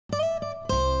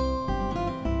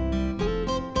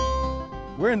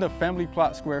We're in the family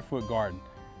plot square foot garden.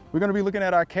 We're gonna be looking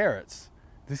at our carrots.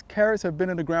 These carrots have been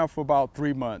in the ground for about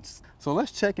 3 months. So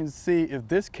let's check and see if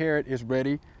this carrot is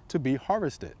ready to be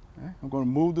harvested. Okay, I'm gonna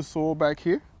move the soil back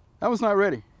here. That one's not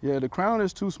ready. Yeah, the crown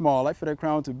is too small. I like for that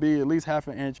crown to be at least ½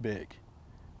 an inch big.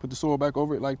 Put the soil back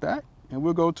over it like that, and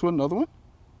we'll go to another one.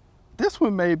 This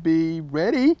one may be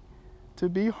ready to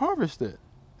be harvested.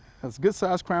 That's a good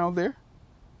sized crown there.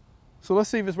 So let's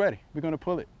see if it's ready. We're gonna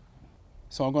pull it.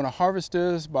 So I'm gonna harvest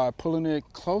this by pulling it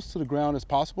close to the ground as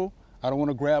possible. I don't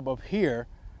wanna grab up here,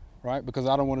 right? Because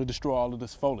I don't wanna destroy all of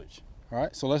this foliage. All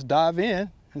right, so let's dive in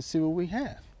and see what we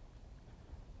have.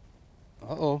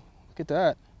 Uh-oh, look at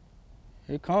that.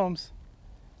 Here it comes.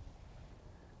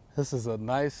 This is a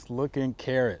nice looking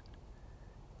carrot.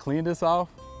 Clean this off,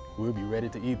 we'll be ready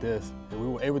to eat this. And we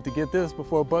were able to get this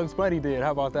before Bugs Bunny did.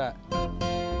 How about that?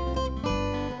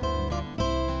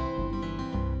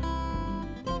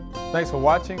 Thanks for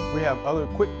watching. We have other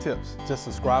quick tips. Just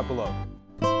subscribe below.